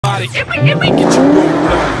Everybody get your roll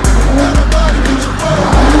on.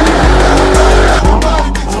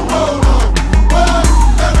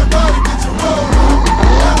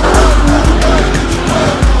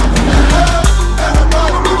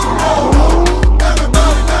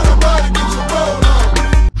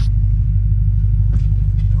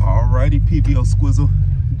 PVO Squizzle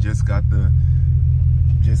just got the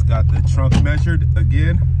trunk measured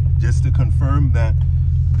again, just to confirm that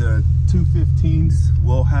the 215s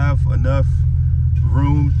will have enough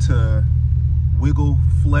room to wiggle,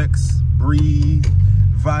 flex, breathe,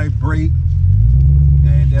 vibrate,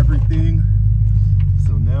 and everything.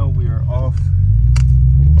 So now we are off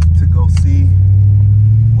to go see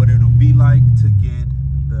what it'll be like to get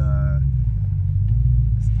the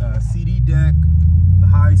CD deck, the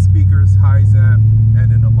high speakers, high amp,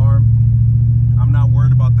 and an alarm. I'm not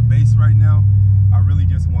worried about the bass right now. I really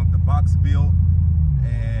just want the box built,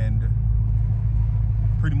 and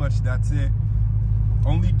pretty much that's it.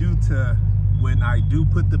 Only due to when I do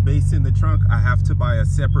put the bass in the trunk, I have to buy a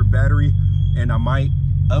separate battery, and I might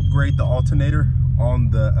upgrade the alternator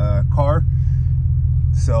on the car.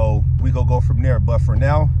 So we gonna go from there. But for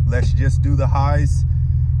now, let's just do the highs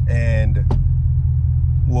and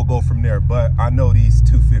we'll go from there. But I know these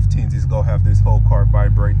 215s is gonna have this whole car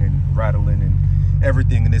vibrating and rattling and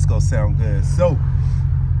everything, and it's gonna sound good. So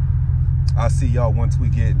I'll see y'all once we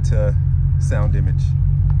get to sound image.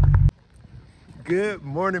 Good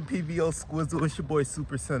morning, PVO Squizzle. It's your boy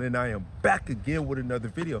Super Son, and I am back again with another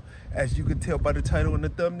video. As you can tell by the title and the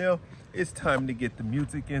thumbnail, it's time to get the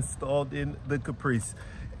music installed in the Caprice.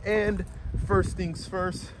 And first things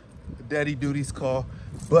first, daddy duties call.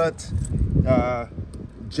 But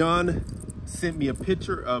John sent me a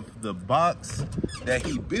picture of the box that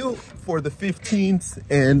he built for the 15s,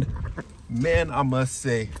 and man, I must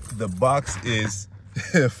say the box is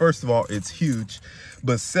first of all, it's huge,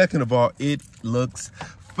 but second of all, it looks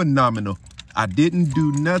phenomenal. I didn't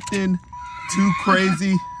do nothing too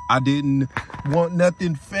crazy. I didn't want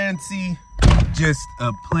nothing fancy, just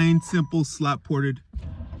a plain simple slot ported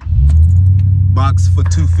box for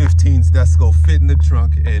 215s that's gonna fit in the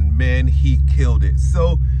trunk, and man, he killed it.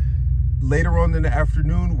 So later on in the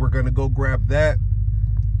afternoon, we're gonna go grab that,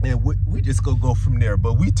 and we just go from there.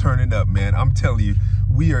 But we turning up, man. I'm telling you,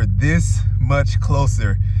 we are this much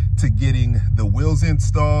closer to getting the wheels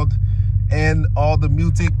installed and all the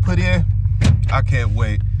music put in. I can't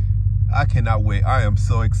wait. I cannot wait. I am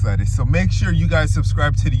so excited. So make sure you guys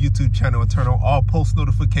subscribe to the YouTube channel and turn on all post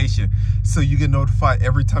notification so you get notified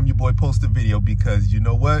every time your boy posts a video, because you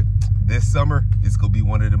know what? This summer, it's gonna be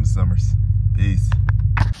one of them summers. Peace.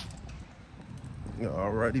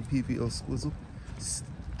 Alrighty, PVO Squizzle.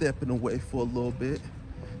 Stepping away for a little bit.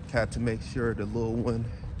 Had to make sure the little one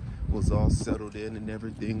was all settled in and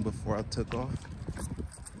everything before I took off.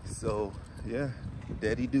 So yeah,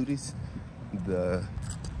 daddy duties. The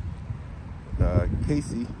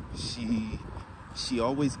Casey, she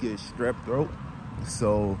always gets strep throat,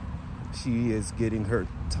 so she is getting her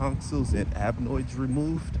tonsils and adenoids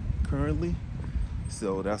removed currently.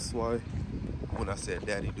 So that's why when I said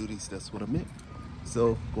daddy duties, that's what I meant.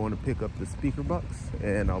 So going to pick up the speaker box,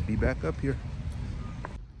 and I'll be back up here.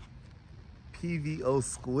 PVO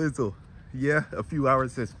Squizzle. Yeah, a few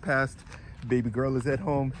hours has passed. Baby girl is at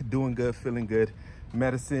home, doing good, feeling good.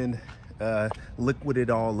 Medicine liquid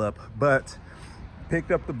it all up, but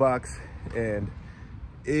picked up the box and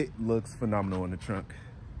it looks phenomenal in the trunk.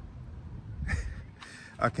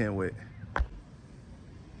 I can't wait.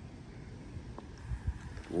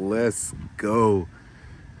 Let's go.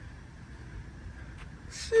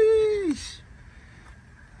 Sheesh.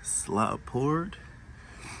 Slot poured.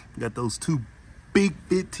 Got those two big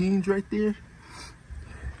 15s right there.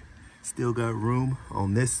 Still got room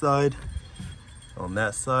on this side, on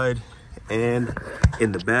that side, and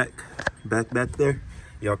in the back there.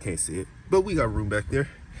 Y'all can't see it, but we got room back there.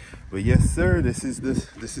 But yes sir, this is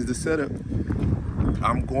the setup.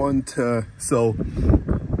 I'm going to, so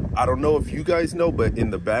I don't know if you guys know, but in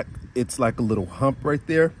the back it's like a little hump right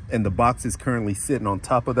there, and the box is currently sitting on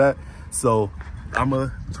top of that. So I'm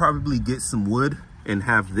gonna probably get some wood and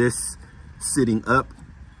have this sitting up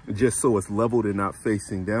just so it's leveled and not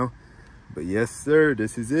facing down. But yes sir,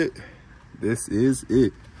 this is it. This is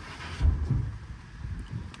it.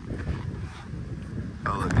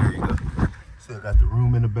 Oh, look, there you go. Still got the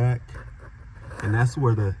room in the back, and that's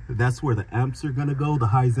where the amps are gonna go, the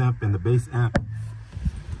high amp and the bass amp,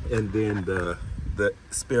 and then the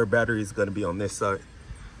spare battery is gonna be on this side.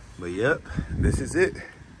 But yep, this is it.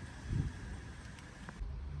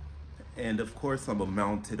 And of course I'm gonna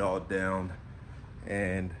mount it all down,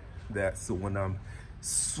 and that so when I'm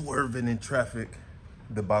swerving in traffic,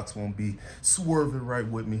 the box won't be swerving right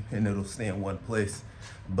with me and it'll stay in one place.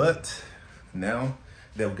 But now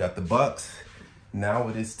that we got the box, now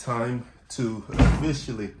it is time to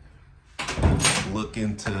officially look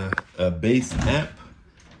into a bass amp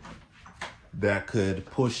that could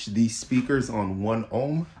push these speakers on 1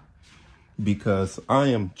 ohm, because I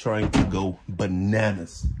am trying to go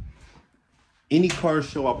bananas. Any car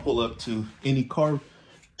show I pull up to, any car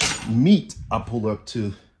meet I pull up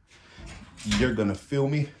to, you're gonna feel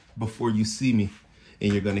me before you see me,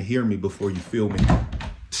 and you're gonna hear me before you feel me.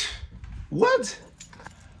 What?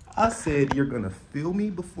 I said you're gonna feel me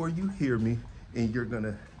before you hear me, and you're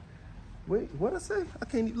gonna, wait, what I say? I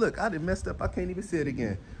can't, look, I done messed up, I can't even say it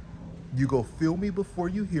again. You go feel me before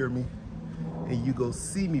you hear me, and you go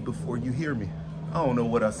see me before you hear me. I don't know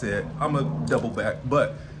what I said. I'm a double back,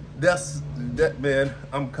 but that's that, man.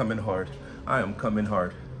 I'm coming hard. I am coming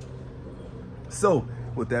hard. So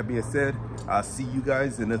with that being said, I'll see you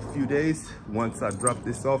guys in a few days once I drop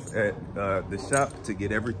this off at the shop to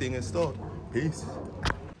get everything installed. Peace.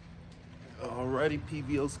 Alrighty,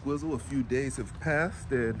 PVO Squizzle, a few days have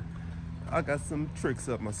passed and I got some tricks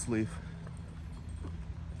up my sleeve.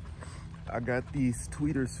 I got these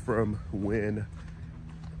tweeters from when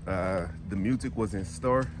the music was in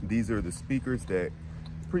Star. These are the speakers that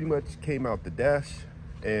pretty much came out the dash,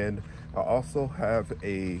 and I also have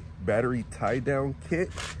a battery tie down kit,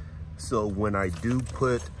 so when I do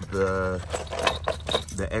put the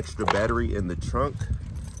extra battery in the trunk,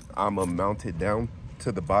 I'm gonna mount it down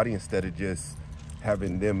to the body instead of just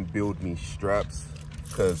having them build me straps.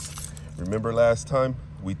 Because remember last time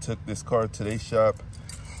we took this car to their shop,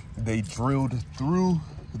 they drilled through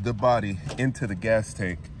the body into the gas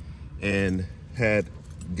tank and had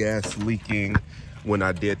gas leaking when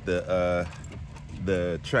I did the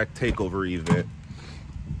track takeover event.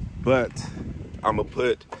 But I'm gonna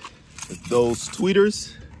put those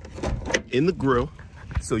tweeters in the grill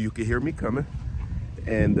so you can hear me coming,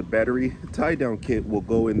 and the battery tie down kit will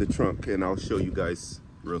go in the trunk, and I'll show you guys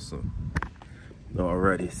real soon.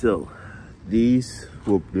 Alrighty, so these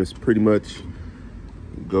will just pretty much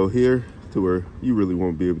go here to where you really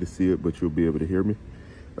won't be able to see it, but you'll be able to hear me.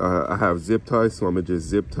 I have zip ties, so I'm gonna just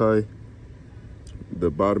zip tie the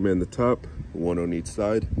bottom and the top, one on each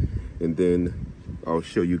side, and then I'll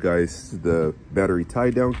show you guys the battery tie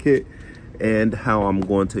down kit and how I'm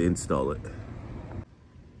going to install it.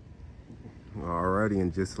 Alrighty,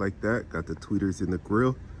 and just like that, got the tweeters in the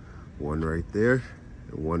grill, one right there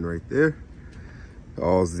and one right there,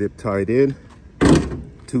 all zip tied in,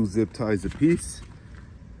 2 zip ties a piece.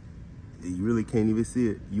 You really can't even see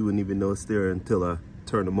it. You wouldn't even know it's there until I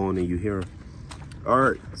turn them on and you hear them. All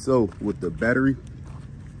right, so with the battery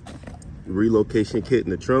relocation kit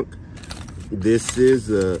in the trunk, this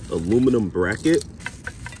is a aluminum bracket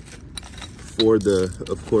for the,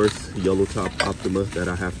 of course, yellow top Optima that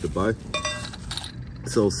I have to buy.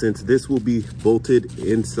 So since this will be bolted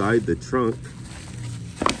inside the trunk,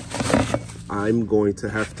 I'm going to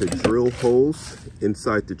have to drill holes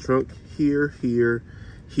inside the trunk here, here,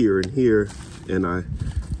 here, and here, and I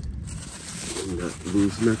not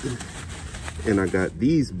lose nothing. And I got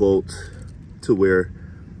these bolts to where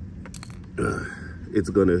it's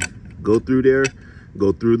gonna go through there,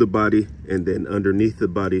 go through the body, and then underneath the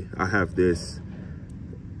body I have this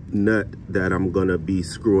nut that I'm gonna be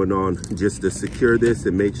screwing on just to secure this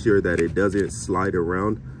and make sure that it doesn't slide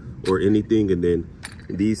around or anything. And then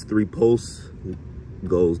these 3 posts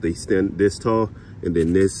they stand this tall, and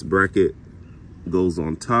then this bracket goes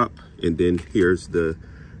on top, and then here's the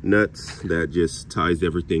nuts that just ties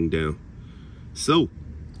everything down. So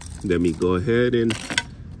let me go ahead and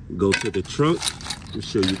go to the trunk and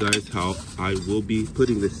show you guys how I will be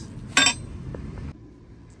putting this.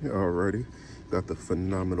 Alrighty, got the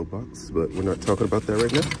phenomenal box, but we're not talking about that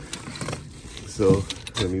right now. So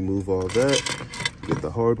let me move all that, get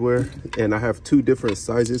the hardware, and I have 2 different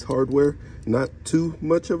sizes hardware. Not too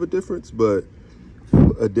much of a difference, but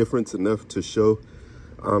a difference enough to show.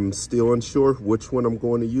 I'm still unsure which one I'm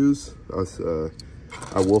going to use.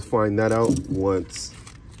 I will find that out once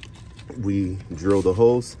we drill the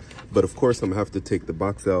holes. But of course, I'm gonna have to take the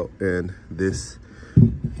box out, and this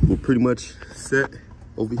will pretty much set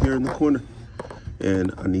over here in the corner.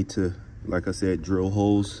 And I need to, like I said, drill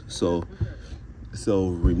holes. So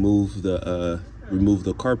remove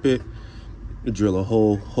the carpet, drill a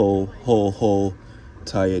hole,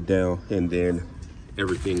 tie it down, and then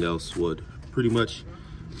everything else would pretty much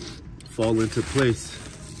fall into place.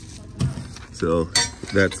 So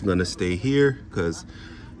that's gonna stay here because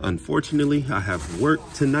unfortunately I have work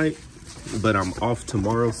tonight, but I'm off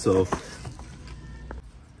tomorrow, so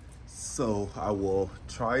I will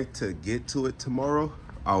try to get to it tomorrow.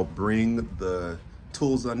 I'll bring the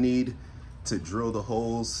tools I need to drill the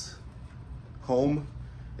holes home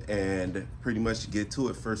and pretty much get to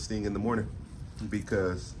it first thing in the morning,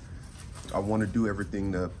 because I want to do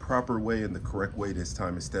everything the proper way and the correct way this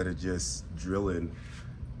time, instead of just drilling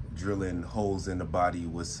holes in the body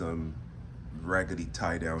with some raggedy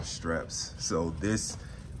tie down straps. So this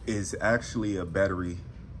is actually a battery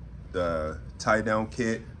tie down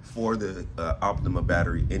kit for the Optima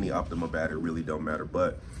battery. Any Optima battery, really don't matter,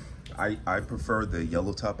 but I prefer the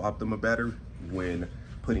yellow top Optima battery when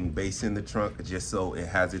putting bass in the trunk, just so it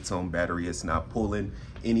has its own battery. It's not pulling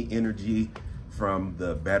any energy from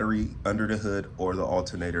the battery under the hood or the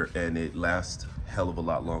alternator, and it lasts a hell of a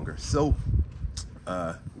lot longer. So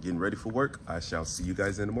getting ready for work. I shall see you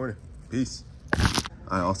guys in the morning. Peace.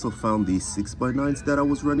 I also found these 6x9s that I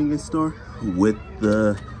was running in store with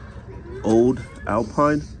the old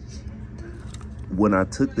Alpine. When I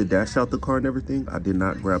took the dash out the car and everything, I did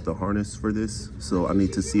not grab the harness for this. So I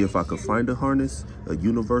need to see if I could find a harness, a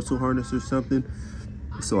universal harness or something,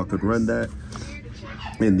 so I could run that.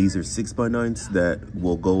 And these are 6x9s that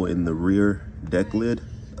will go in the rear deck lid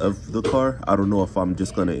of the car. I don't know if I'm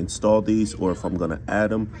just gonna install these or if I'm gonna add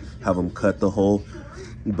them, have them cut the hole,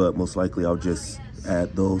 but most likely I'll just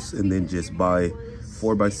add those and then just buy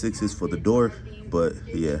 4x6s for the door. But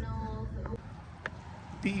yeah.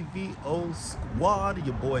 PVO squad,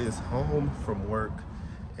 your boy is home from work,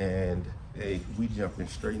 and hey, we jumping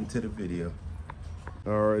straight into the video.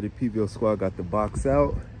 Alrighty, PVO squad got the box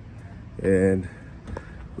out, and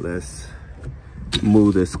let's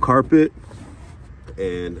move this carpet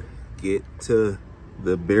and get to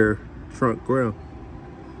the bare trunk ground.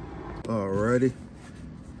 Alrighty,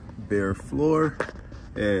 bare floor,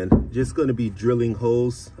 and just gonna be drilling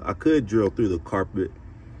holes. I could drill through the carpet,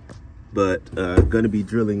 but gonna be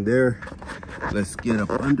drilling there. Let's get up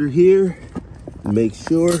under here, make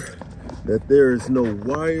sure that there is no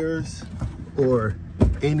wires or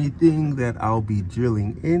anything that I'll be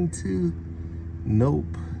drilling into.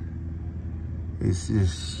 Nope, it's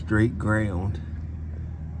just straight ground,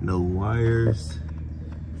 no wires.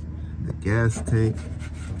 The gas tank,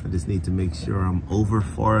 I just need to make sure I'm over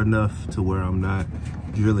far enough to where I'm not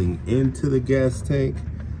drilling into the gas tank,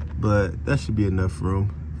 but that should be enough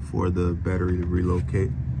room for the battery to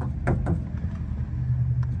relocate.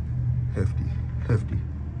 Hefty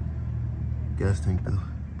gas tank though,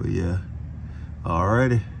 but yeah.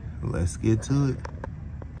 Alrighty, let's get to it.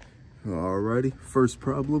 Alrighty, first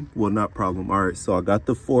problem, well, not problem. All right, so I got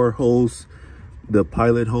the 4 holes, the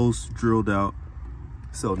pilot holes drilled out.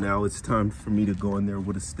 So now it's time for me to go in there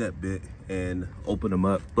with a step bit and open them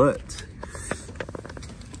up. But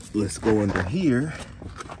let's go under here.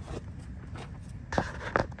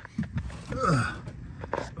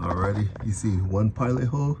 Alrighty, you see 1 pilot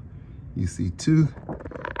hole, you see 2,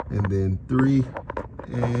 and then 3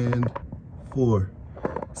 and 4.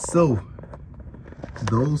 So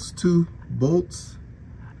those 2 bolts,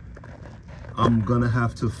 I'm gonna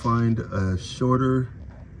have to find a shorter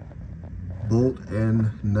bolt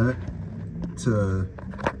and nut to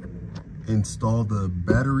install the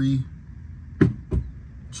battery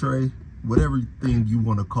tray, whatever thing you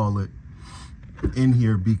want to call it, in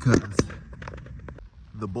here, because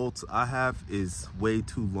the bolts I have is way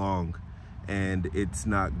too long, and it's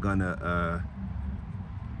not gonna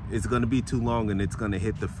it's gonna be too long and it's gonna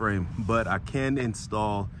hit the frame. But I can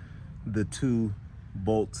install the 2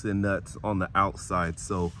 bolts and nuts on the outside,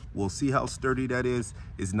 so we'll see how sturdy that is.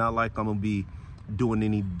 It's not like I'm gonna be doing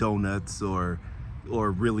any donuts or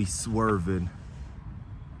really swerving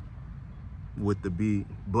with the beat.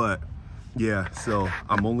 But yeah, so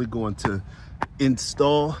I'm only going to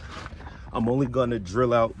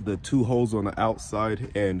drill out the 2 holes on the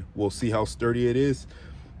outside, and we'll see how sturdy it is.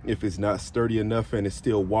 If it's not sturdy enough and it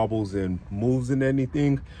still wobbles and moves and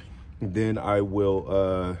anything, then I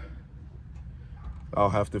will I'll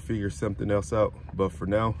have to figure something else out. But for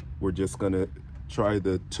now, we're just gonna try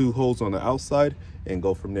the 2 holes on the outside and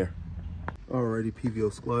go from there. Alrighty, PVO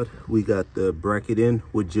squad, we got the bracket in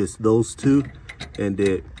with just those 2, and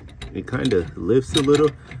it kind of lifts a little.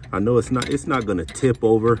 I know it's not gonna tip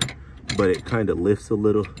over, but it kind of lifts a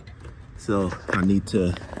little. So I need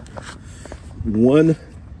to, 1,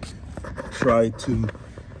 try to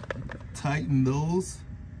tighten those,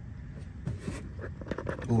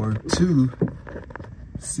 or 2,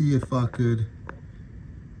 see if I could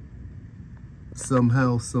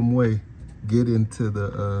somehow, some way get into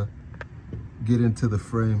the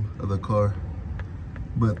frame of the car.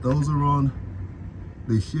 But those are on.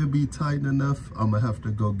 They should be tight enough. I'm gonna have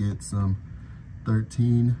to go get some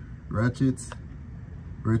 13 ratchet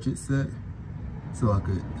set so I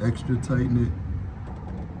could extra tighten it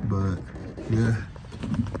but yeah.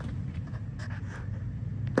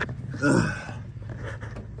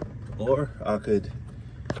 Or I could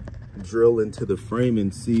drill into the frame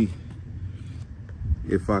and see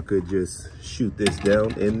if I could just shoot this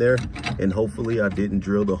down in there, and hopefully I didn't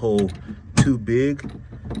drill the hole too big,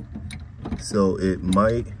 so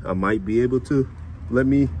I might be able to. Let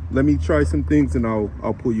me try some things and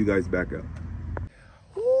I'll pull you guys back up.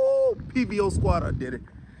 Woo, PVO squad, I did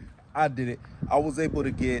it. I was able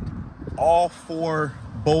to get all 4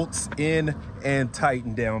 bolts in and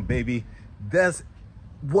tightened down, baby. That's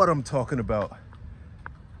what I'm talking about.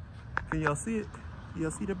 Can y'all see it?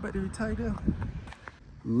 Y'all see the battery tied down?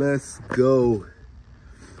 Let's go.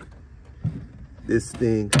 This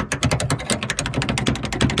thing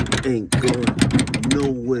ain't going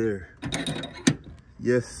nowhere.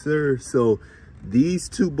 Yes, sir. So these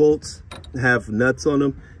 2 bolts have nuts on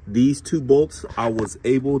them. These 2 bolts I was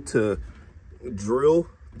able to drill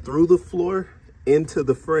through the floor into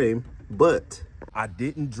the frame, but I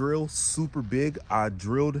didn't drill super big. I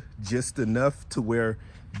drilled just enough to where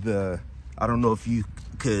I don't know if you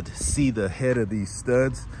could see the head of these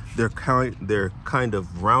studs. They're kind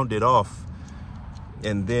of rounded off,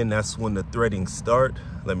 and then that's when the threading start.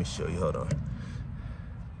 Let me show you, hold on.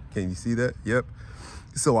 Can you see that? Yep.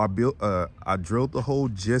 So I drilled the hole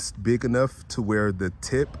just big enough to where the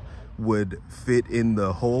tip would fit in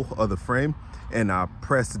the hole of the frame, and I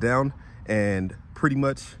pressed down and pretty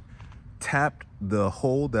much tapped the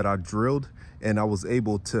hole that I drilled, and I was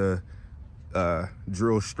able to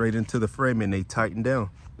drill straight into the frame, and they tightened down.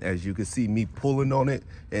 As you can see me pulling on it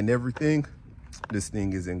and everything, this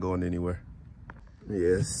thing isn't going anywhere.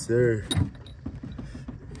 Yes, sir.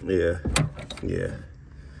 Yeah.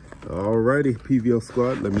 Alrighty, PVO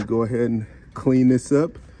squad, let me go ahead and clean this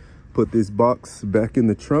up, put this box back in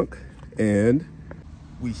the trunk, and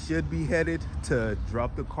we should be headed to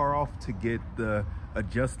drop the car off to get the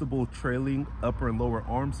adjustable trailing upper and lower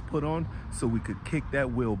arms put on, so we could kick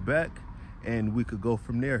that wheel back and we could go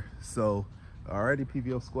from there. So alrighty,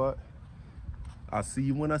 PVO squad, I'll see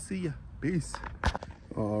you when I see you. Peace.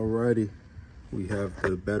 Alrighty, we have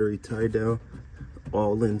the battery tied down,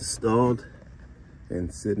 all installed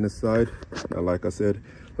and sitting aside. Now, like I said,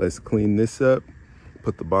 let's clean this up,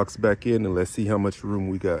 put the box back in, and let's see how much room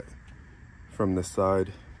we got from the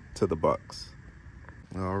side to the box.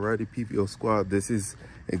 Alrighty, PVO squad, this is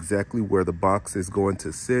exactly where the box is going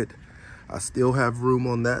to sit. I still have room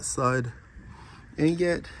on that side, and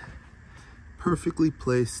yet perfectly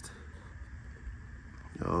placed.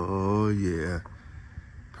 Oh yeah,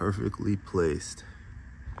 perfectly placed.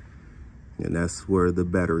 And that's where the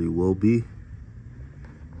battery will be,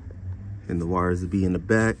 and the wires will be in the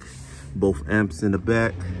back, both amps in the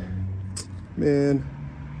back. Man,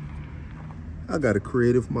 I got a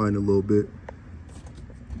creative mind a little bit.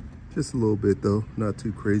 Just a little bit though, not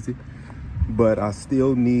too crazy. But I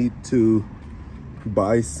still need to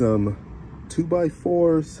buy some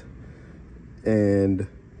 2x4s and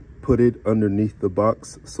put it underneath the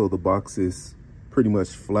box, so the box is pretty much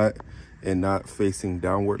flat and not facing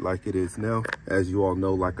downward like it is now. As you all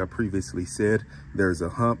know, like I previously said, there's a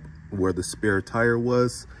hump where the spare tire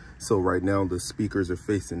was, so right now the speakers are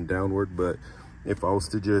facing downward. But if I was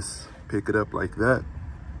to just pick it up like that,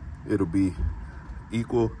 it'll be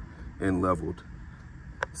equal and leveled.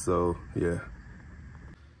 So yeah.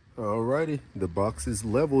 Alrighty, the box is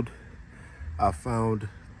leveled. I found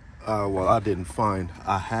well, I didn't find,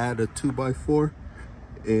 I had a 2x4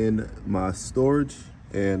 in my storage,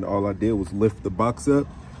 and all I did was lift the box up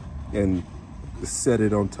and set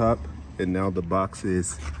it on top, and now the box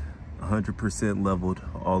is 100% leveled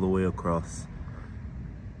all the way across.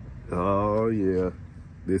 Oh yeah,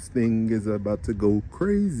 this thing is about to go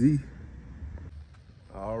crazy.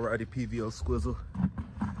 Alrighty, PVO Squizzle,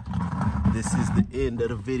 this is the end of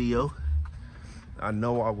the video. I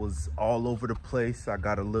know I was all over the place. I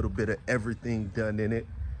got a little bit of everything done in it,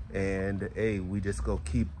 and hey, we just go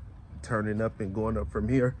keep turning up and going up from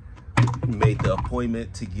here. Made the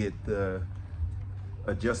appointment to get the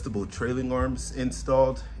adjustable trailing arms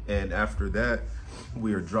installed, and after that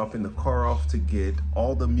we are dropping the car off to get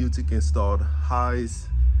all the music installed, highs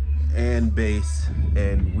and bass,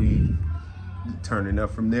 and we turning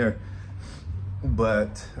up from there.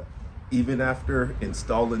 But even after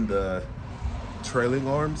installing the trailing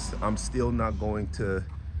arms, I'm still not going to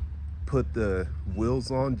put the wheels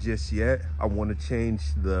on just yet. I want to change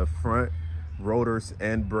the front rotors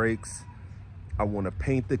and brakes. I want to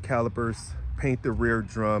paint the calipers, paint the rear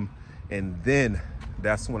drum, and then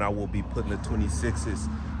that's when I will be putting the 26s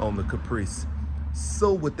on the Caprice.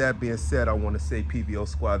 So with that being said, I want to say, PVO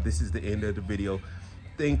Squad, this is the end of the video.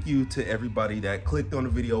 thank you to everybody that clicked on the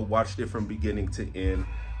video, watched it from beginning to end.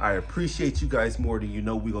 I appreciate you guys more than you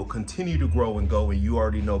know. We will continue to grow and go, and you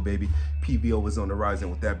already know, baby, PBO is on the rise.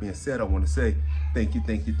 And with that being said, I want to say thank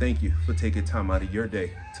you for taking time out of your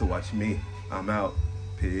day to watch me. I'm out.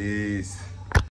 Peace.